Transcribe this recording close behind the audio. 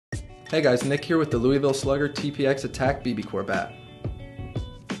Hey guys, Nick here with the Louisville Slugger TPX Attack BBCOR bat.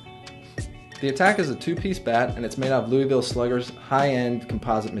 The Attack is a two-piece bat and it's made out of Louisville Slugger's high-end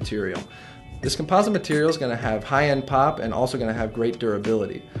composite material. This composite material is going to have high-end pop and also going to have great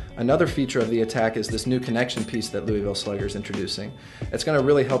durability. Another feature of the Attack is this new connection piece that Louisville Slugger is introducing. It's going to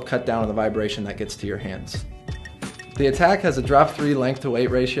really help cut down on the vibration that gets to your hands. The Attack has a drop-free length to weight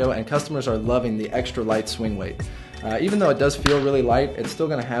ratio and customers are loving the extra light swing weight. Even though it does feel really light, it's still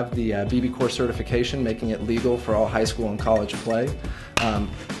going to have the BBCOR certification, making it legal for all high school and college play.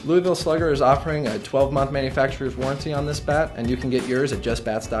 Louisville Slugger is offering a 12-month manufacturer's warranty on this bat, and you can get yours at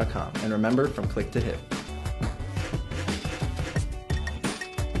JustBats.com. And remember, from click to hit.